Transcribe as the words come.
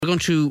going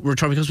to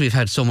return, because we've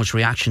had so much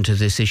reaction to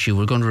this issue,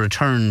 we're going to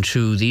return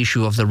to the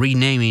issue of the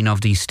renaming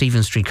of the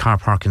Stephen Street car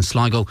park in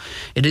Sligo.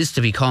 It is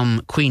to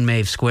become Queen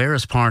Maeve Square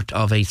as part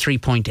of a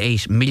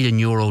 €3.8 million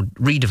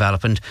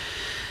redevelopment.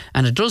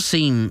 And it does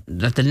seem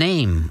that the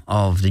name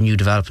of the new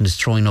development is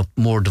throwing up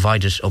more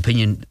divided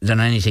opinion than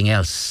anything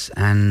else.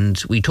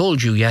 And we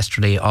told you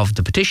yesterday of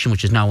the petition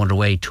which is now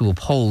underway to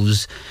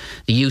oppose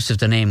the use of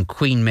the name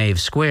Queen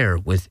Maeve Square,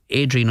 with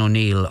Adrian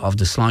O'Neill of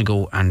the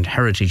Sligo and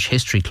Heritage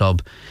History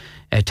Club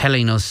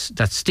telling us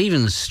that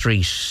Stevens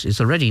Street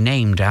is already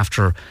named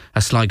after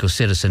a Sligo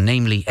citizen,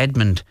 namely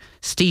Edmund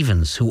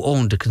Stevens, who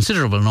owned a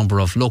considerable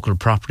number of local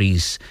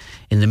properties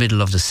in the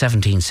middle of the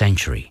 17th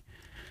century.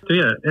 So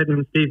yeah,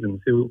 Edmund Stevens,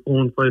 who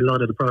owned quite a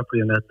lot of the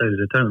property on that side of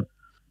the town.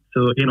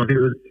 So, he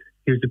was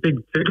a big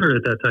figure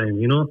at that time,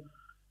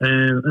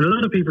 And a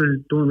lot of people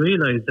don't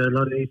realise that a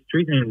lot of these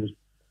street names,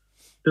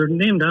 they're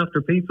named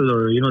after people,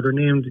 or, they're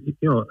named,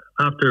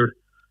 after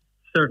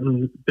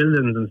certain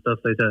buildings and stuff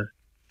like that.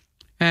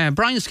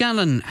 Brian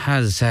Scanlon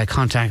has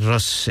contacted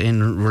us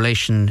in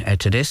relation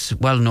to this,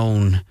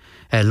 well-known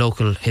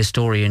local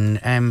historian.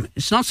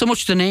 It's not so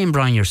much the name,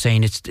 Brian, you're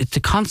saying, it's the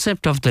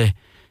concept of the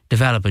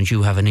development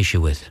you have an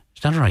issue with.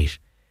 Is that right?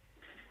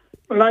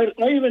 Well, I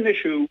have an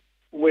issue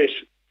with,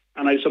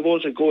 and I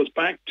suppose it goes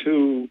back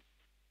to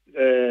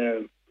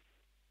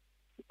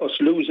us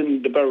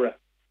losing the borough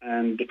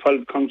and the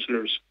 12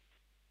 councillors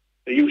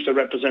that used to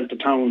represent the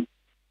town,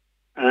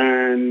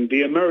 and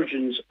the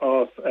emergence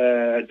of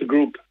the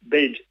group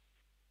BID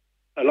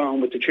along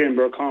with the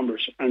Chamber of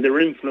Commerce and their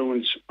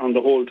influence on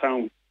the whole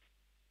town.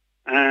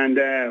 And,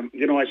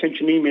 I sent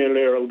you an email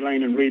there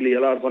outlining really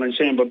a lot of what I'm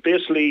saying, but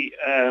basically,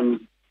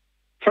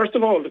 first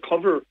of all, to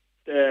cover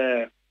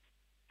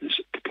this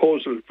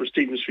proposal for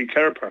Stephen Street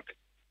Car Park,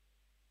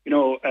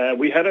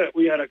 we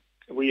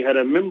had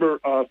a member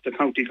of the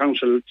county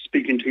council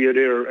speaking to you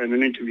there in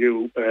an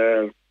interview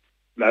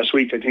last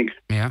week, I think,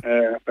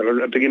 or at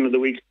the beginning of the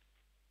week,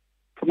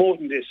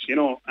 promoting this,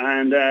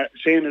 and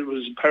saying it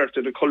was part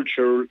of the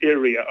cultural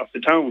area of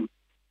the town.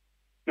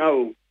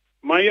 Now,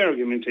 my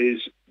argument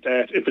is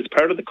that if it's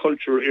part of the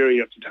cultural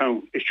area of the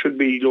town, it should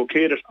be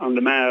located on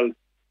the Mall,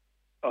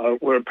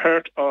 where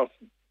part of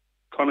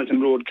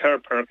Connaughton Road car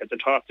park at the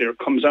top there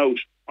comes out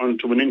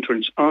onto an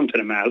entrance onto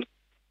the Mall,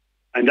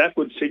 and that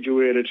would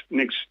situate it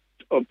next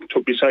up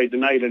to beside the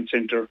Nyland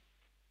Centre,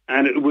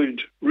 and it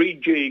would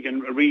rejig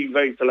and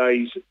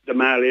revitalise the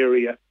Mall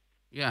area,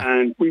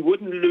 and we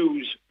wouldn't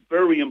lose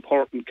very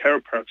important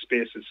car park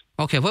spaces.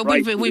 Okay, well,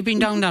 we've been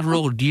down that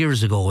road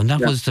years ago, and that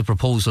was the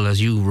proposal,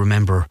 as you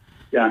remember.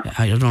 Yeah,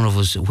 I don't know if it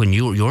was when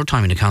your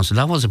time in the council.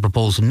 That was a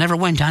proposal. Never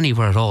went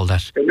anywhere at all.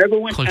 It never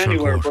went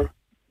anywhere. But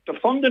the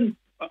funding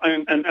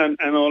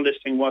and all this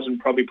thing wasn't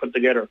probably put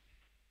together.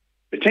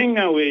 The thing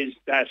now is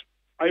that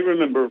I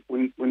remember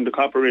when the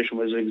corporation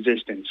was in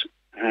existence,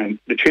 and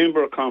the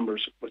Chamber of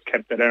Commerce was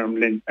kept at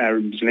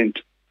arm's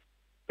length,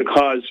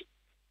 because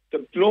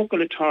the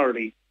local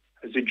authority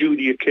has a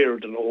duty of care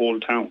to the whole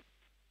town.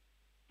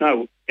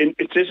 Now,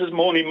 this is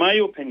only my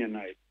opinion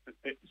now.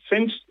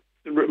 Since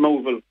the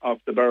removal of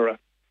the borough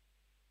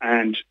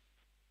and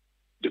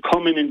the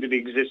coming into the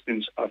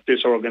existence of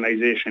this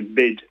organisation,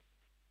 BID,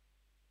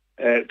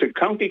 the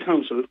county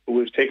council, who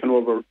has taken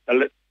over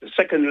the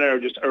second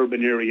largest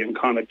urban area in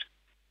Connacht,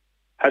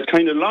 has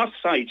kind of lost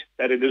sight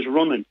that it is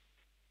running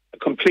a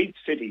complete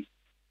city,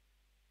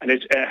 and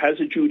it has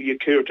a duty of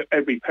care to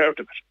every part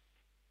of it.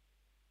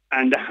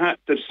 And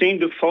they seem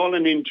to have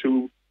fallen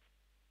into,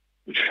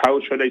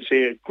 how should I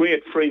say it,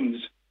 great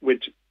friends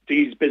with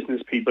these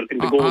business people in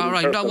the Golden all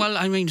right. Circle. Well,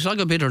 I mean,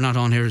 Sligo BID are not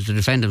on here to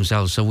defend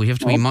themselves, so we have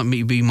to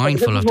be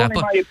mindful of that.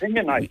 But my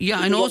opinion,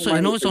 I know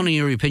it's only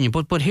your opinion,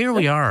 but here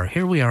we are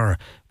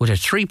with a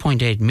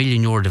 €3.8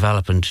 million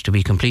development to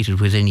be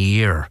completed within a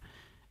year.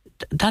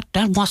 That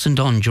wasn't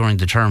done during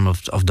the term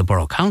of the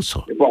borough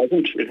council. It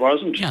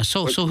wasn't. Yeah.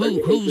 So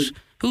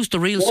who's the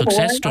real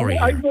success story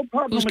here?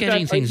 Who's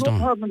getting things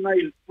done? I have no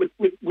problem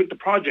with the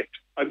project.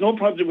 I have no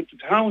problem with the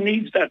town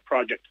needs that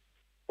project.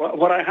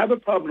 What I have a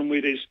problem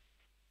with is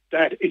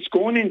that it's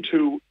going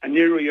into an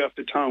area of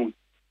the town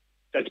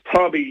that's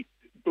probably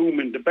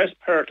booming the best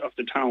part of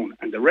the town,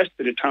 and the rest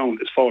of the town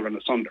is falling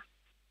asunder.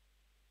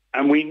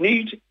 And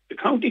the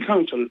county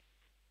council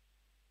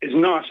is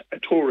not a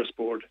tourist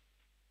board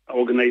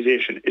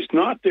organisation. It's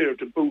not there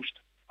to boost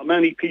how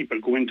many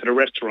people go into the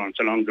restaurants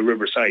along the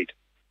riverside.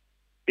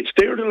 It's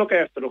there to look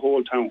after the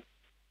whole town.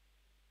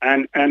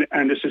 And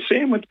it's the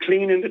same with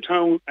cleaning the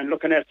town and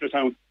looking after the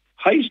town.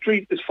 High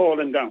Street is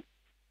falling down.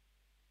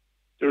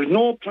 There is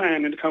no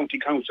plan in the county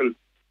council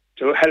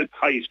to help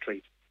High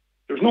Street.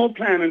 There's no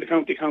plan in the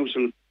county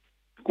council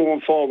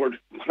going forward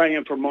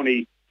applying for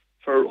money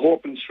for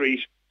Hopen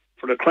Street,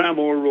 for the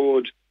Cramore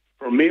Road,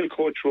 for Mail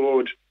Coach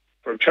Road,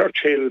 for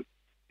Churchill.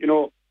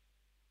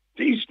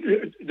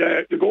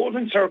 The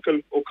Golden Circle,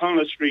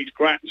 O'Connell Street,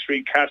 Grattan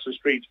Street, Castle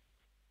Street,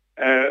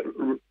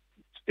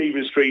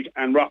 Stephen Street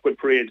and Rockwood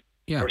Parade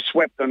are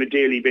swept on a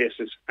daily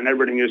basis, and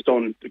everything is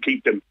done to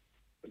keep them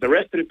The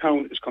rest of the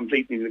town is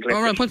completely neglected.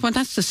 All right, but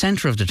that's the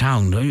centre of the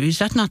town. Is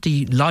that not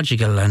the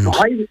logical and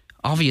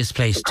obvious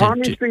place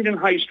Corning Street and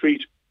High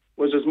Street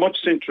was as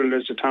much central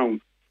as the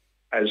town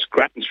as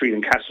Grattan Street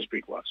and Castle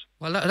Street was.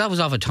 Well, that was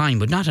of a time,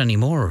 but not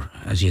anymore,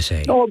 as you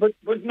say. No,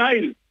 but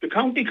Niall, the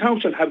county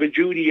council have a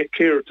duty of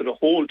care to the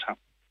whole town.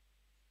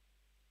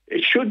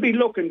 It should be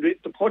looking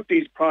to put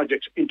these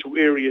projects into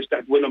areas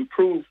that will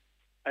improve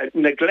a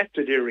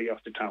neglected area of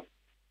the town,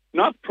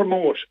 not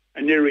promote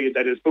an area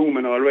that is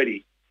booming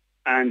already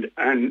and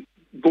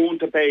going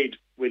to bed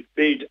with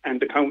BID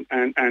and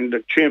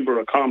the Chamber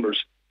of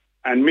Commerce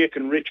and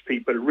making rich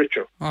people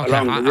richer.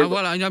 Okay.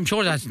 Well, I'm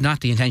sure that's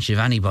not the intention of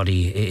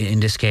anybody in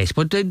this case.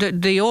 But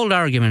the old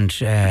argument,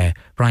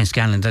 Brian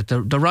Scanlon, that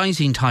the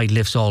rising tide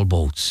lifts all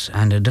boats,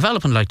 and a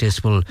development like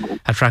this will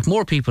attract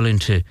more people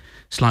into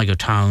Sligo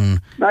town,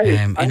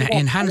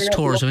 enhance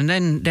tourism,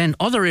 and then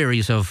other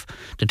areas of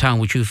the town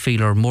which you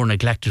feel are more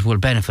neglected will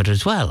benefit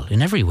as well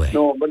in every way.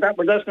 No,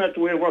 but that's not the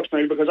way it works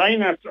now, because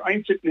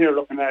I'm sitting here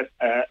looking at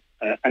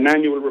an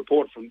annual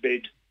report from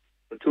BID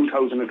for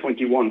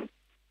 2021.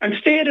 And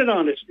stated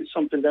on it is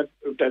something that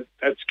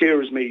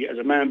scares me as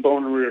a man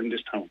born and reared in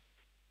this town.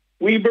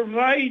 We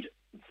provide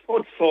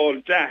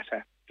footfall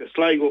data to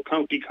Sligo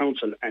County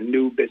Council and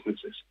new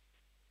businesses.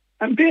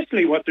 And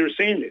basically what they're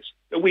saying is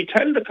that we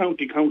tell the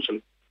County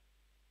Council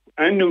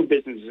and new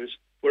businesses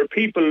what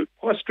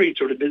streets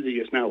are the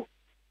busiest now.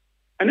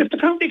 And if the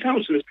County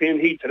Council is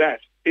paying heed to that,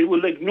 it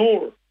will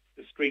ignore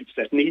the streets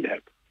that need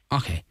help.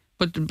 Okay.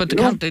 But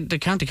the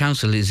county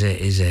council is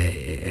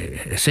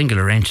a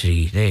singular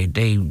entity.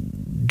 They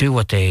do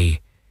what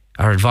they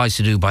are advised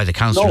to do by the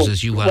councillors,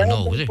 as you well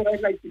know.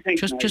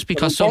 Just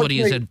because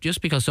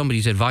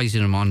somebody's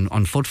advising them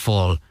on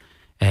footfall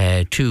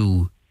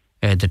to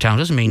the town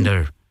doesn't mean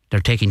they're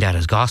taking that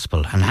as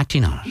gospel and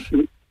acting on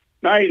it.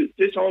 Niall,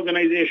 this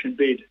organisation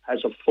BID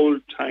has a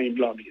full-time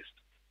lobbyist.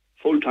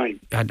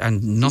 Full-time.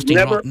 And nothing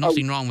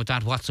wrong with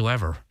that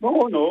whatsoever.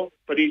 No,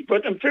 but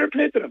I'm fair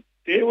play to them.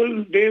 They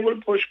will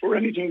push for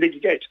anything they can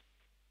get.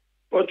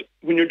 But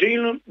when you're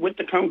dealing with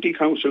the county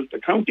council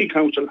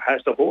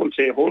has to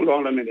hold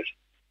on a minute.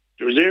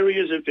 There's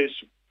areas of this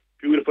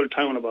beautiful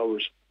town of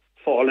ours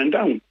falling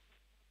down.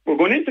 We're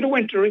going into the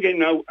winter again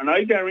now, and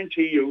I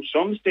guarantee you,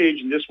 some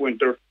stage in this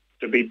winter,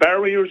 there'll be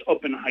barriers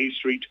up in High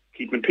Street,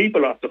 keeping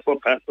people off the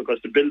footpath because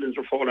the buildings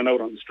are falling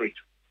out on the street.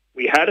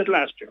 We had it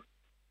last year.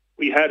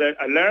 We had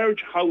a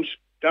large house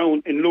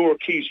down in Lower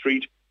Quay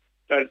Street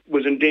that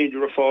was in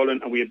danger of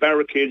falling, and we had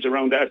barricades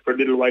around that for a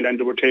little while, and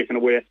they were taken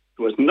away.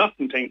 There was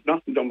nothing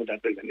done with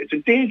that building. It's a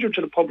danger to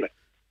the public.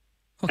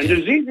 Okay. And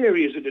there's these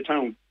areas of the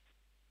town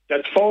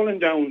that's fallen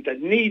down that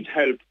needs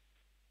help,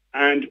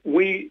 and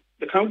the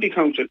county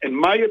council, in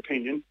my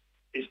opinion,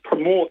 is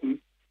promoting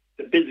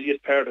the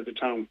busiest part of the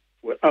town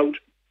without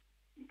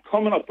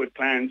coming up with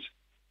plans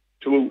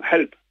to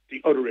help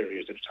the other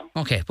areas of the town.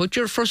 Okay, but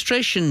your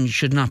frustration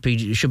should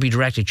be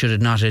directed, should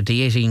it not, at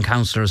the 18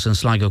 councillors in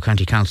Sligo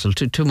County Council.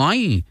 To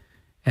my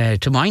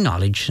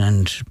knowledge,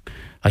 and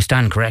I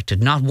stand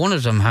corrected, not one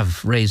of them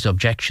have raised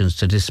objections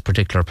to this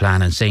particular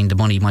plan and saying the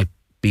money might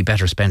be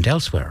better spent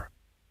elsewhere.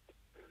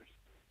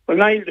 Well,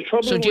 Niall, the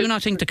trouble. So, do you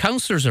not think the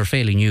councillors are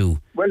failing you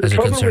as a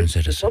concerned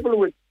citizen? The trouble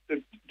with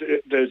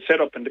the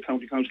setup in the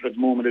county council at the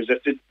moment is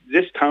that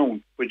this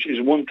town, which is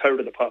 1/3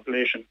 of the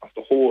population of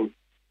the whole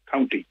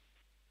county,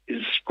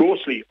 is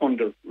grossly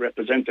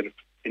underrepresented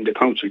in the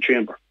council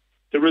chamber.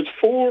 There is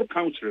 4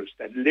 councillors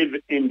that live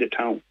in the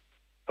town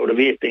out of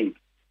 18.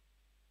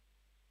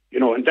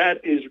 And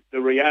that is the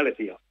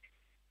reality of it.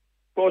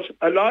 But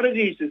a lot of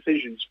these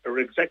decisions are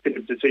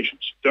executive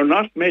decisions. They're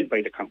not made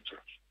by the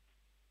councillors.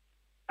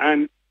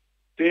 And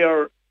they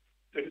are,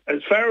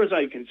 as far as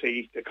I can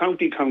see, the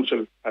county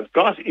council have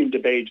got in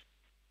debate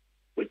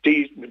with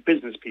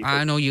business people.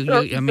 I know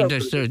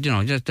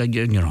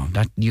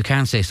that you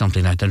can't say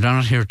something like that. They're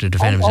not here to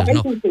defend themselves. I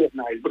can say it,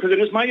 Niall, because it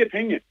is my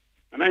opinion,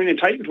 and I'm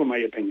entitled to my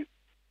opinion.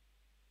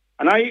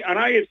 And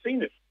I have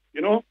seen it,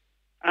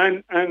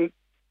 And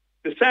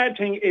the sad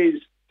thing is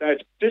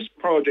that this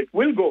project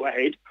will go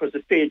ahead because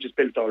the stage is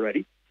built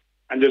already,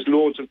 and there's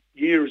loads of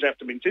years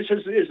after. This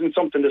isn't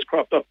something that's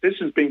cropped up. This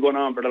has been going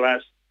on for the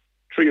last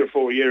 3 or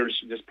 4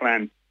 years. This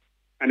plan,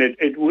 and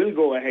it will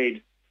go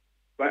ahead.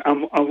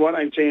 And what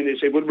I'm saying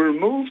is it would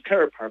remove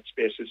car park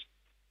spaces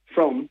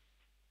from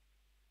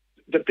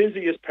the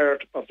busiest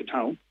part of the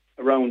town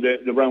around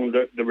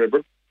the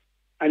river,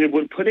 and it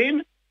would put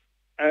in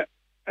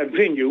a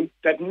venue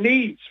that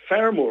needs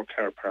far more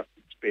car park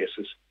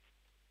spaces.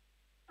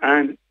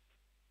 And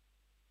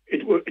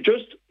it would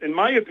just, in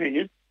my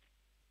opinion,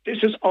 this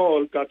has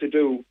all got to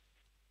do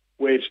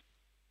with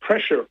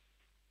pressure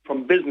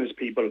from business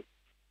people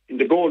in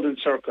the Golden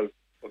Circle.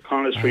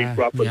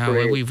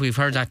 We've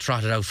heard that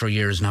trotted out for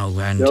years now,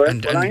 and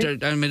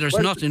there's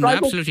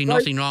absolutely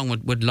nothing wrong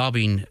with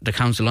lobbying the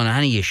council on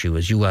any issue,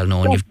 as you well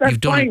know, and you've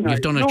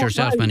done it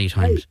yourself many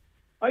times.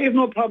 I have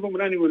no problem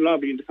with anyone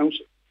lobbying the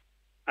council,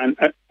 and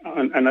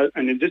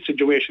in this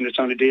situation, it's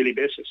on a daily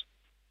basis.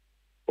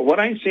 But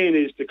what I'm saying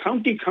is the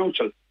county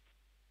council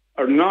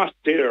are not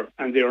there,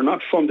 and they are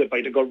not funded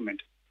by the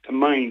government to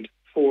mind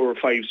 4 or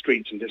 5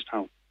 streets in this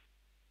town.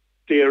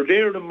 They are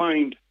there to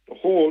mind the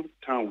whole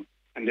town,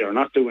 and they are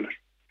not doing it.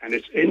 And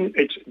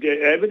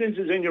the evidence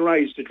is in your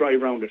eyes to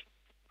drive around it.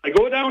 I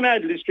go down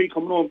Adelaide Street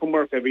coming home from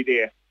work every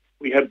day.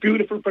 We have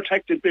beautiful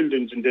protected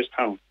buildings in this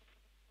town.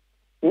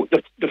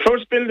 The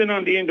first building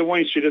on the end of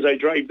Wine Street as I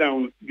drive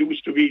down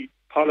used to be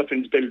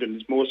Polifin's building,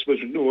 as most of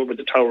us would know, over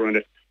the tower in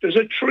it. There's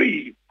a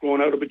tree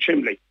growing out of a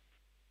chimney.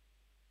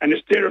 And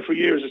it's there for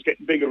years. It's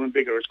getting bigger and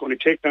bigger. It's going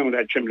to take down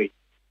that chimney.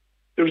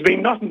 There's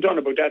been nothing done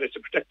about that. It's a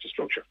protected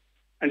structure.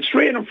 And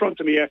straight in front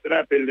of me after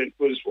that building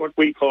was what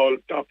we call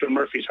Dr.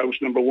 Murphy's house,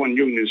 number 1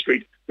 Union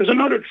Street. There's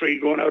another tree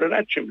growing out of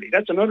that chimney.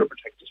 That's another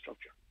protected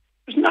structure.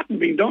 There's nothing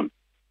being done.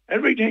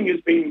 Everything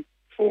is being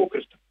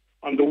focused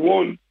on the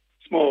one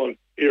small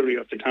area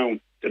of the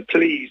town to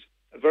please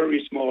a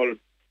very small,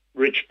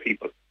 rich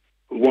people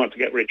who want to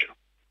get richer.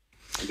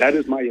 And that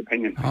is my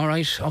opinion. All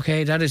right,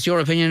 okay, that is your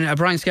opinion.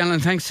 Brian Scanlon,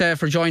 thanks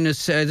for joining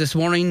us this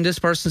morning. This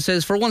person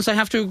says, for once I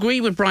have to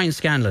agree with Brian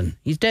Scanlon.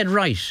 He's dead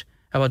right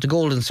about the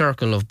golden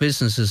circle of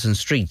businesses and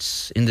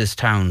streets in this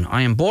town.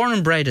 I am born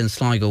and bred in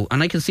Sligo,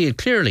 and I can see it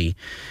clearly.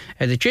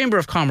 The Chamber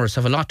of Commerce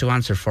have a lot to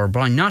answer for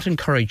by not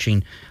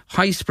encouraging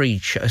high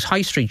street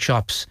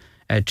shops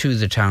to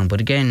the town. But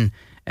again,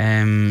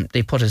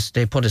 they put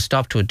a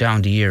stop to it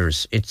down the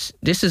years.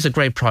 This is a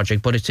great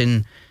project, but it's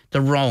in the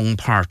wrong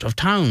part of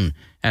town,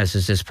 as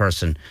is this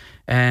person.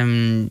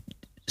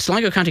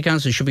 Sligo County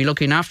Council should be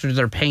looking after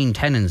their paying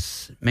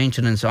tenants,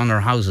 maintenance on their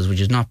houses, which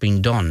is not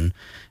being done.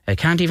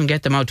 Can't even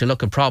get them out to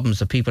look at problems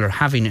that people are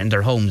having in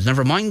their homes.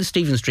 Never mind the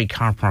Stephen Street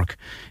car park.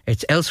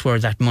 It's elsewhere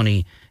that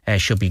money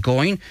should be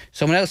going.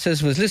 Someone else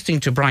says, was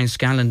listening to Brian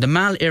Scanlon, the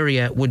Mall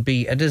area would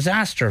be a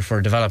disaster for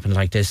a development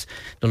like this.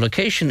 The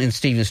location in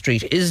Stephen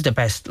Street is the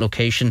best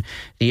location.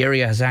 The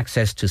area has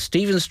access to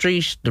Stephen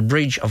Street, the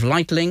Bridge of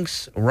Light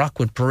Links,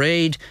 Rockwood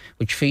Parade,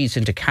 which feeds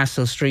into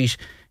Castle Street,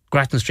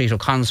 Grattan Street,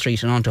 O'Connell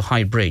Street and onto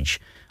Hyde Bridge.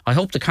 I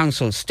hope the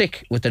council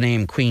stick with the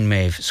name Queen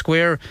Maeve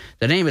Square.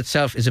 The name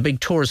itself is a big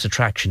tourist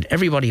attraction.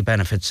 Everybody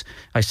benefits.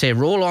 I say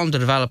roll on the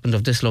development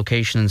of this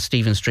location in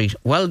Stephen Street.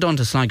 Well done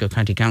to Sligo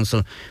County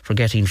Council for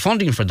getting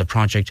funding for the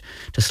project,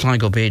 to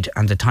Sligo Bid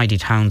and the Tidy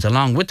Towns.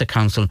 Along with the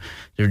council,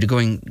 they're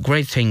doing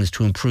great things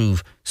to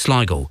improve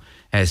Sligo,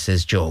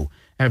 says Joe.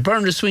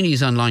 Bernard Sweeney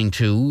is online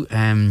too.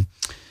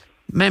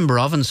 Member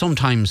of and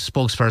sometimes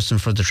spokesperson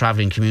for the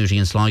travelling community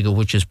in Sligo,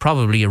 which is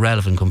probably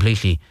irrelevant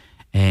completely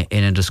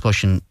in a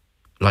discussion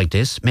like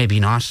this. Maybe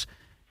not,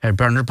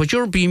 Bernard, but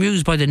you're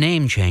bemused by the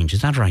name change,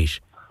 is that right?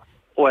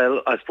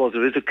 Well, I suppose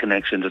there is a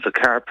connection. There's a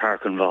car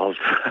park involved.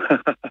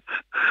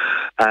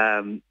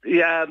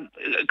 Yeah,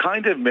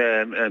 kind of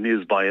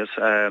amused by it.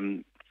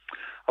 I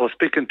was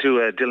speaking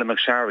to Dylan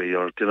McSharry,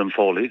 or Dylan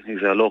Foley.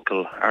 He's a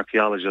local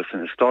archaeologist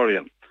and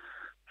historian.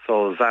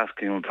 So I was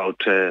asking him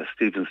about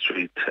Stephen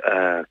Street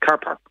car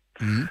park.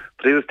 Mm-hmm.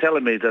 But he was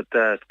telling me that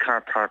the car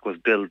park was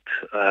built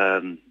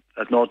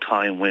at no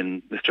time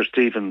when Mr.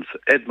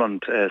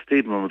 Edmund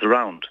Stephen was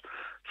around.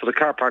 So the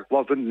car park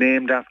wasn't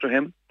named after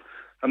him.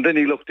 And then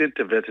he looked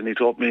into it and he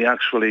told me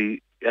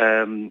actually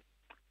it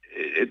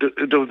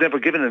was never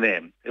given a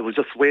name. It was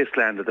just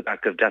wasteland at the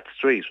back of that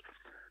street.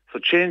 So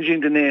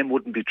changing the name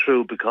wouldn't be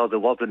true because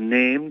it wasn't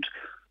named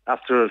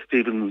after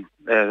Stephen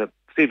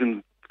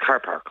car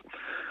park.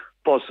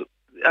 But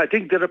I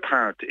think the other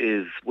part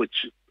is,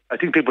 which I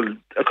think a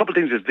couple of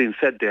things has been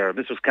said there.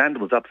 Mr.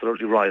 Scanlon was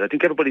absolutely right. I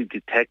think everybody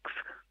detects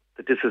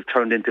that this has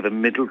turned into a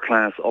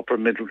upper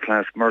middle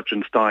class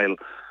merchant style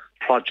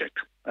project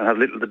and has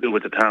little to do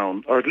with the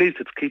town, or at least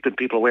it's keeping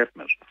people away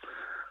from it.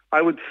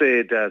 I would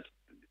say that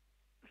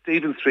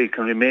Stephen Street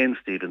can remain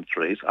Stephen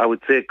Street. I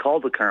would say call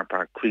the car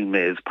park Queen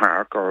Maeve's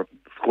Park or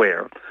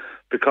Square,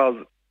 because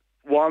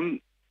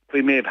one,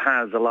 Queen Maeve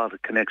has a lot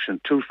of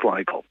connection to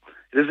Sligo.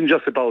 It isn't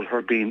just about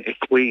her being a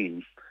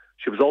queen.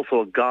 She was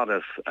also a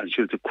goddess, and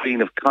she was the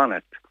Queen of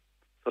Connacht.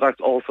 So that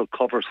also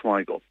covers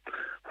Sligo,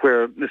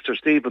 where Mr.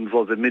 Stevens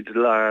was a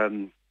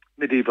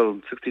medieval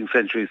 16th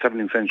century,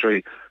 17th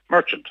century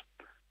merchant.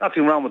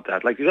 Nothing wrong with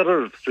that. Like, you got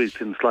other streets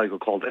in Sligo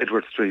called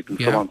Edward Street and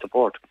so on and so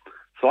forth.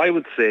 So I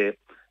would say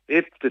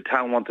if the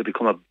town wants to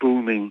become a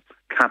booming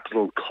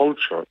capital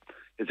culture,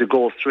 is to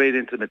go straight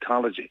into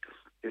mythology,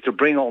 is to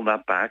bring all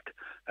that back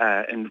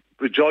and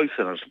rejoice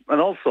in it.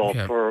 And also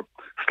for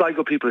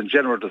Sligo people in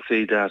general to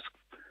see that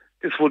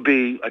this would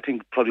be, I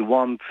think, probably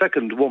one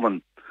second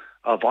woman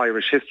of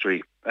Irish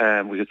history,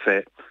 we could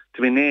say,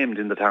 to be named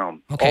in the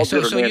town. Okay, so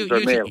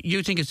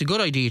you think it's a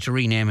good idea to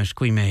rename it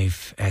Queen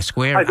Maeve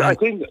Square? I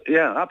think,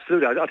 yeah,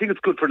 absolutely. I think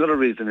it's good for another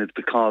reason. It's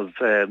because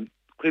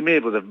Queen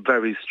Maeve was a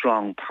very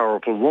strong,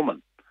 powerful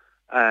woman.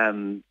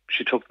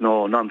 She took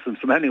no nonsense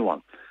from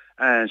anyone.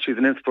 And she's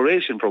an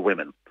inspiration for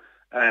women.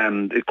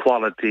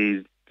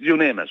 Equality, you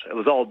name it. It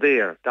was all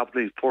there. That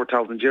was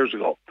 4,000 years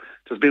ago.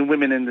 There's been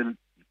women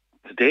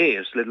today,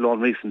 let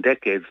alone recent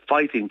decades,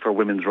 fighting for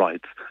women's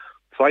rights.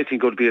 So I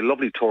think it would be a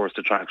lovely tourist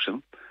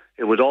attraction.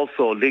 It would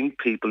also link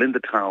people in the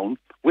town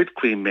with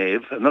Queen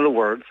Maeve. In other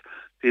words,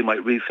 they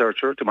might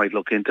research her, they might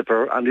look into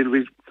her, and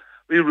they'll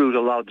reroute a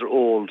lot of their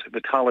old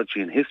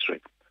mythology and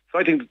history. So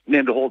I think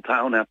name the whole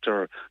town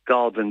after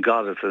gods and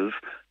goddesses,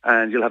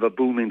 and you'll have a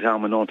booming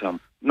town in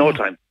no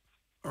time.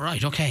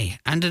 Right, okay.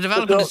 And the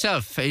development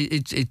itself,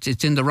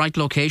 it's in the right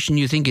location.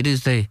 You think it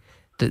is the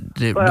I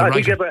right...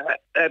 think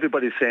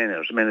everybody's saying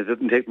it. I mean, it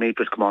didn't take me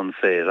to come on and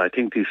say it. I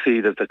think they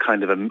see that the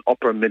kind of an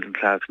upper middle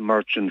class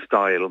merchant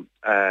style,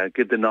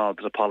 give the nod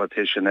to the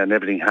politician and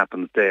everything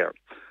happens there.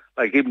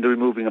 Like even the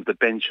removing of the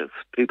benches,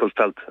 people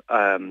felt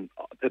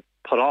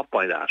put off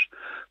by that.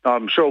 Now,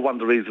 I'm sure one of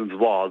the reasons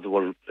was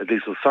at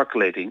least was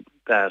circulating,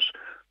 that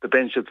the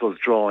benches was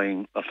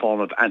drawing a form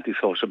of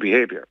antisocial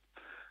behaviour.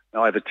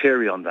 Now, I have a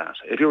theory on that.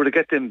 If you were to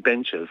get them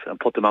benches and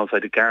put them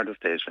outside the Garda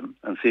station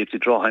and see if they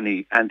draw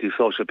any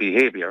antisocial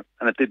behaviour,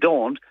 and if they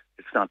don't,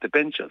 it's not the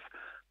benches.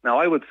 Now,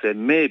 I would say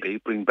maybe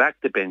bring back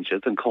the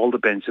benches and call the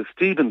benches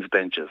Stephen's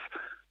benches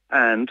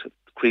and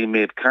Queen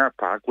Maeve Car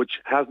Park, which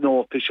has no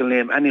official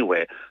name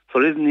anyway. So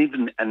it isn't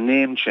even a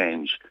name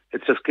change.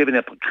 It's just giving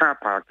a car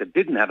park that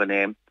didn't have a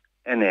name.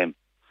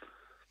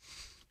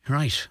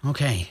 Right,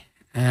 okay.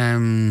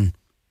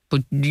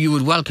 But you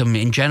would welcome,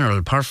 in general,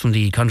 apart from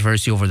the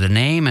controversy over the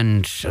name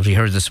and, as we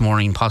heard this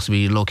morning,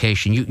 possibly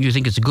location, you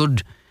think it's a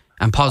good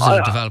and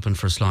positive development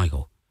for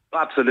Sligo?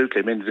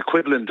 Absolutely. I mean, the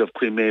equivalent of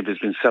Queen Maeve has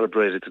been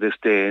celebrated to this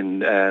day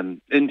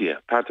in India,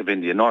 part of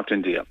India, North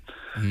India.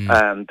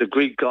 The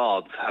Greek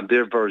gods have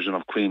their version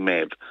of Queen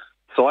Maeve.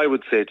 So I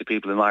would say to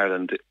people in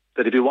Ireland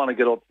that if you want to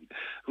get up,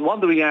 one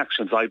of the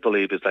reactions, I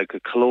believe, is like a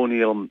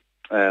colonial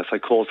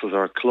psychosis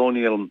or a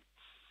colonial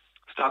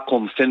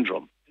Stockholm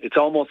syndrome. It's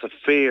almost a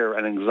fear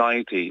and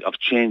anxiety of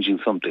changing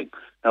something.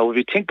 Now, if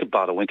you think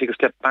about it, when you take a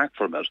step back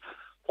from it,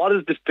 what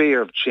is the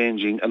fear of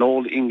changing an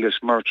old English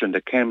merchant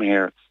that came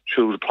here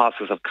through the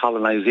process of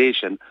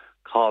colonisation,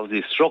 caused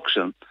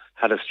destruction,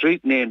 had a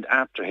street named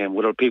after him,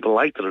 whether people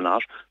liked it or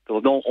not? There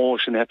was no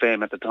Ocean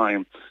FM at the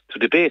time to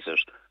debate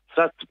it.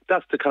 So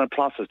that's the kind of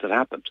process that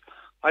happened.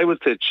 I would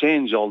say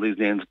change all these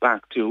names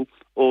back to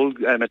old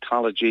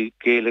mythology,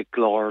 Gaelic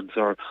lords,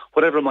 or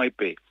whatever it might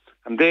be.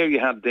 And there you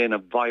have then a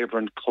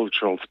vibrant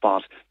cultural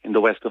spot in the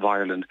west of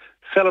Ireland,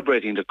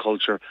 celebrating the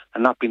culture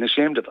and not being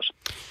ashamed of it.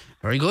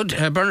 Very good.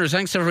 Bernard,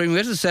 thanks for being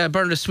with us.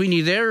 Bernard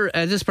Sweeney there.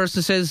 This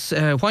person says,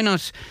 why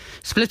not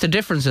split the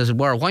difference, as it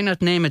were? Why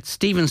not name it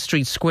Stephen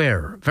Street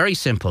Square? Very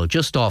simple,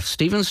 just off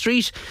Stephen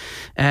Street.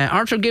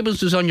 Arthur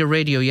Gibbons was on your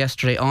radio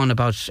yesterday on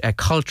about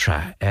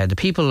Cultra. The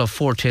people of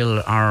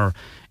Forthill are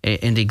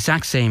in the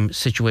exact same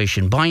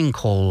situation, buying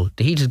coal,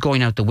 the heat is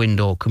going out the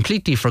window,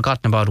 completely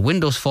forgotten about,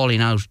 windows falling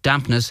out,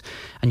 dampness,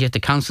 and yet the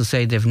council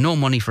say they've no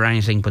money for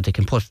anything, but they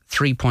can put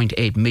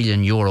 €3.8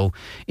 million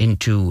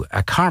into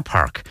a car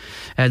park.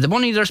 The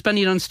money they're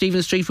spending on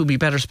Stephen Street would be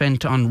better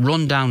spent on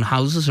run-down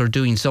houses or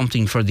doing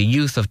something for the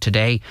youth of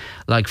today,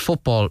 like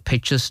football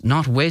pitches,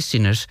 not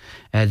wasting it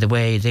the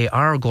way they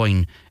are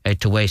going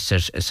to waste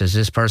it, says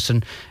this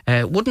person.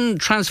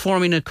 Wouldn't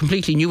transforming a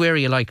completely new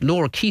area like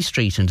Lower Quay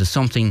Street into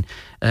something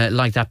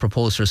like that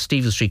proposed for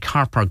Stephen Street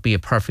car park be a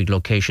perfect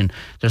location?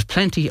 There's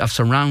plenty of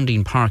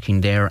surrounding parking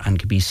there and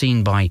can be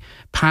seen by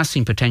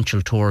passing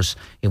potential tours.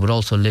 It would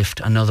also lift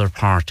another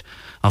part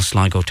of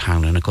Sligo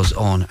town, and it goes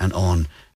on and on